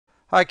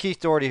Hi, Keith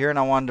Doherty here, and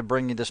I wanted to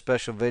bring you this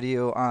special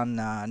video on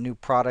a new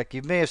product.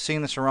 You may have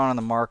seen this around on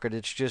the market.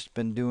 It's just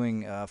been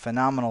doing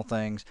phenomenal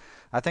things.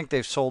 I think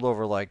they've sold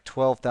over like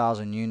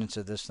 12,000 units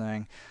of this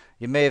thing.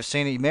 You may have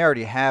seen it, you may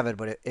already have it,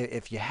 but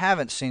if you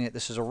haven't seen it,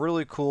 this is a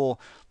really cool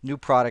new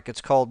product.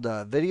 It's called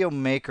Video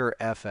Maker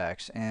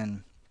FX,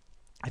 and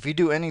if you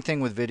do anything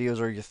with videos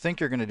or you think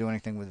you're going to do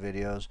anything with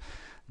videos,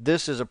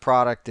 this is a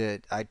product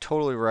that I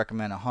totally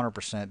recommend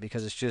 100%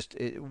 because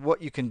what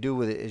you can do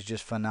with it is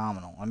just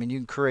phenomenal. I mean, you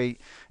can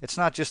create, it's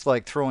not just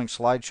like throwing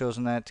slideshows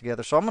and that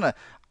together. So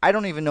I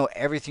don't even know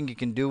everything you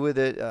can do with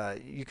it.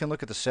 You can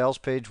look at the sales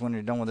page when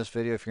you're done with this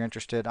video if you're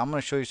interested. I'm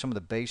going to show you some of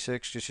the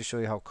basics just to show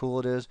you how cool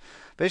it is.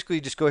 Basically,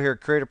 you just go here,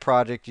 create a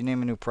project, you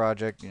name a new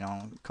project,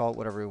 call it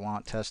whatever you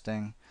want,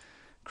 testing,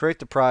 create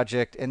the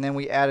project, and then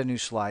we add a new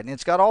slide. And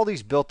it's got all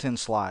these built-in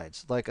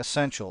slides, like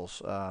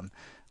essentials,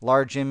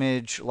 large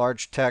image,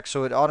 large text,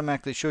 so it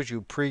automatically shows you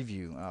a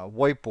preview,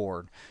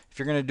 whiteboard. If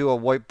you're going to do a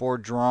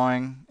whiteboard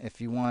drawing,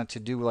 if you wanted to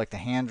do like the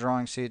hand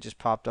drawing, see it just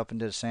popped up and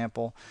did a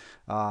sample,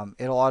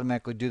 it'll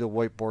automatically do the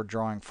whiteboard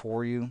drawing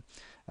for you.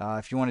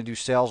 If you want to do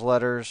sales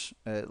letters,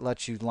 it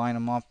lets you line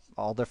them up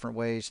all different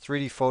ways.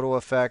 3D photo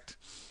effect.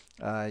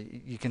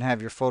 You can have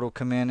your photo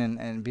come in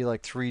and be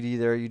like 3D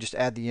there. You just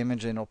add the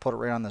image and it'll put it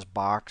right on this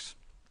box.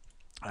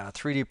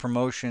 3D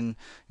promotion,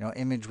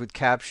 image with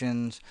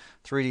captions,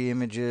 3D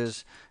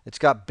images. It's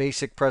got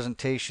basic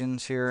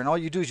presentations here, and all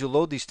you do is you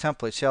load these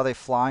templates. See how they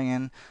fly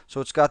in? So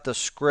it's got the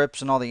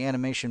scripts and all the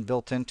animation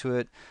built into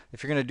it.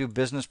 If you're going to do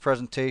business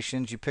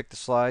presentations, you pick the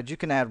slides. You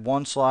can add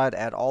one slide,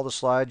 add all the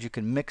slides. You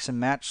can mix and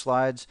match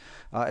slides.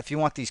 If you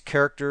want these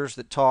characters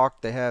that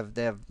talk, they have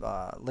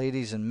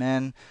ladies and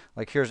men.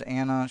 Like here's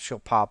Anna, she'll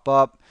pop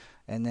up.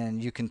 And then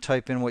you can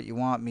type in what you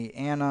want. Meet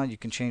Anna. You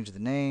can change the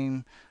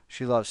name.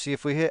 She loves. See,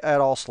 if we hit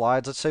add all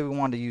slides, let's say we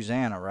wanted to use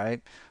Anna,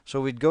 right?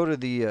 So we'd go to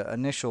the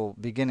initial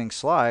beginning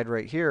slide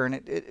right here,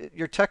 and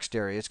your text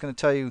area, it's going to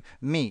tell you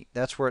meet.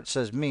 That's where it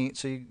says meet,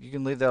 so you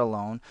can leave that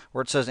alone.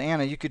 Where it says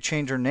Anna, you could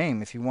change her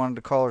name. If you wanted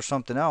to call her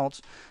something else,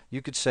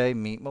 you could say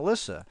meet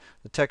Melissa.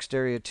 The text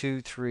area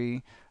 2,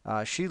 3,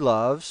 she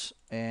loves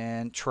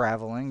and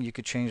traveling. You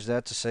could change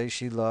that to say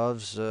she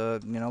loves,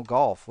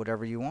 golf,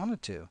 whatever you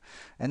wanted to.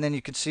 And then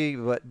you can see,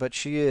 but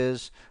she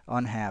is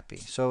unhappy.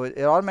 So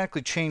it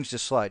automatically changed the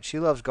slide. She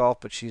loves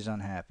golf, but she's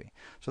unhappy.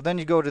 So then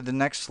you go to the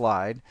next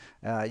slide.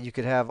 You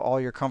could have all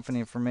your company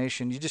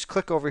information. You just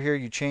click over here,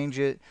 you change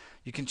it.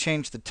 You can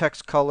change the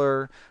text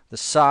color, the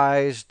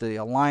size, the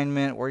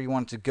alignment, where you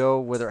want it to go,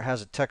 whether it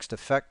has a text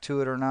effect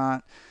to it or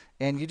not.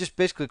 And you just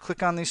basically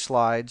click on these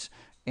slides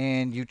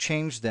and you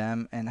change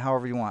them and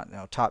however you want.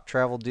 Top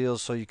travel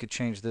deals, so you could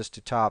change this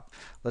to top.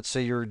 Let's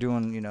say you're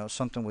doing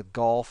something with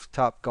golf,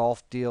 top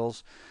golf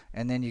deals,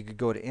 and then you could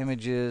go to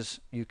images.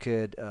 You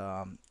could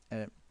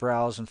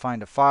browse and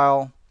find a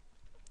file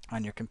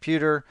on your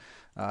computer.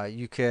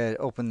 You could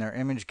open their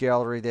image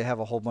gallery. They have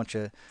a whole bunch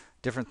of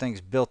different things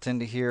built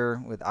into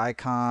here with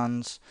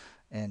icons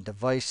and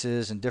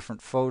devices and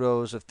different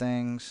photos of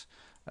things.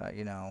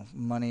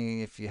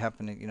 Money, if you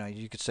happen to,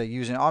 you could say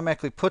using, it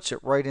automatically puts it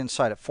right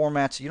inside. It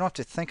formats it. You don't have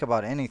to think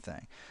about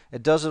anything.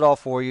 It does it all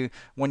for you.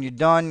 When you're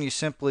done, you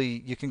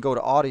can go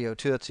to audio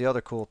too. That's the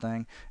other cool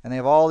thing. And they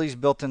have all these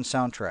built-in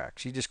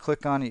soundtracks. You just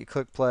click on it, you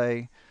click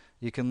play.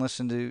 You can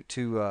listen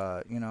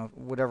to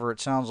whatever it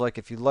sounds like.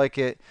 If you like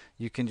it,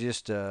 you can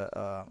just, you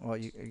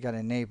got to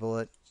enable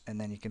it, and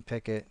then you can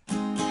pick it. You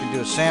can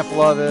do a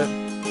sample of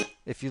it.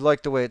 If you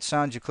like the way it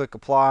sounds, you click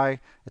apply.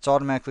 It's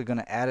automatically going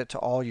to add it to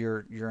all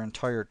your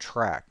entire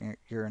track,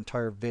 your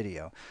entire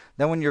video.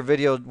 Then when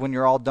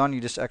you're all done, you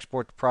just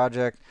export the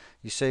project.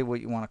 You say what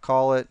you want to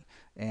call it,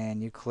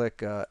 and you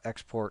click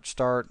export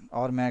start.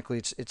 Automatically,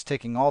 it's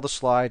taking all the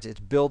slides. It's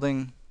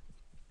building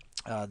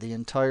the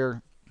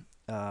entire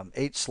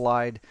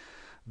 8-slide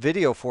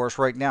video for us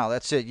right now.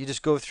 That's it. You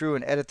just go through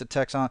and edit the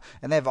text on,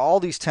 and they have all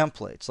these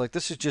templates. Like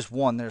this is just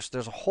one. There's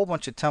a whole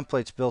bunch of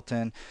templates built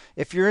in.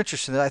 If you're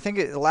interested, I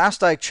think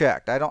last I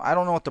checked, I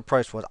don't know what the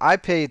price was. I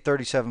paid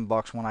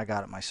 $37 when I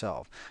got it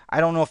myself. I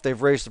don't know if they've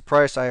raised the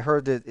price. I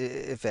heard that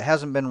if it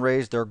hasn't been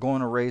raised, they're going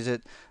to raise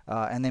it,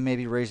 and they may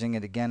be raising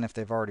it again if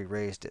they've already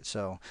raised it.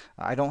 So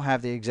I don't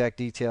have the exact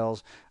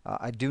details.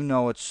 I do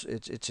know it's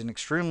an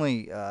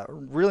extremely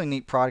really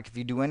neat product. If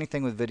you do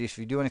anything with videos, if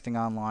you do anything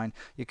online,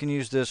 you can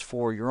use this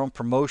for your own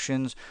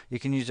promotions. You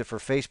can use it for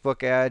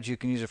Facebook ads. You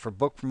can use it for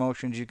book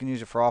promotions. You can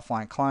use it for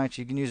offline clients.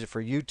 You can use it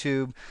for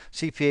YouTube,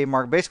 CPA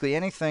market, basically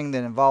anything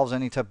that involves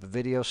any type of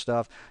video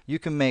stuff. You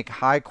can make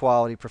high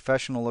quality,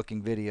 professional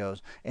looking videos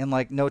in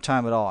like no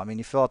time at all. I mean,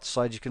 you fill out the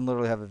slides, you can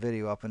literally have a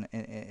video up in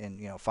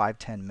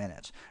 5-10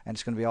 minutes, and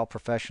it's going to be all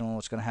professional.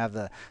 It's going to have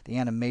the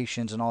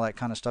animations and all that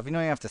kind of stuff. You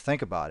don't even have to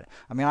think about it.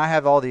 I mean, mean, I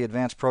have all the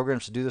advanced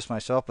programs to do this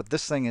myself, but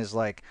this thing is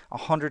like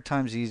 100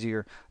 times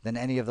easier than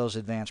any of those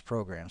advanced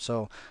programs.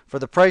 So for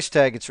the price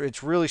tag,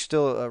 it's really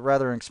still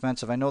rather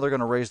expensive. I know they're going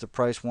to raise the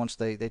price once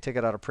they take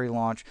it out of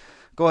pre-launch.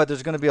 Go ahead.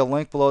 There's going to be a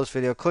link below this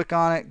video. Click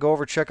on it. Go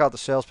over, check out the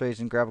sales page,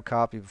 and grab a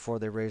copy before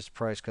they raise the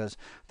price, because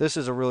this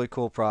is a really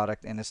cool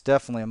product, and it's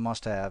definitely a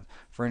must-have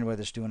for anybody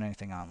that's doing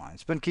anything online.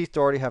 It's been Keith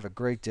Doherty. Have a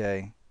great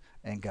day,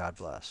 and God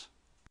bless.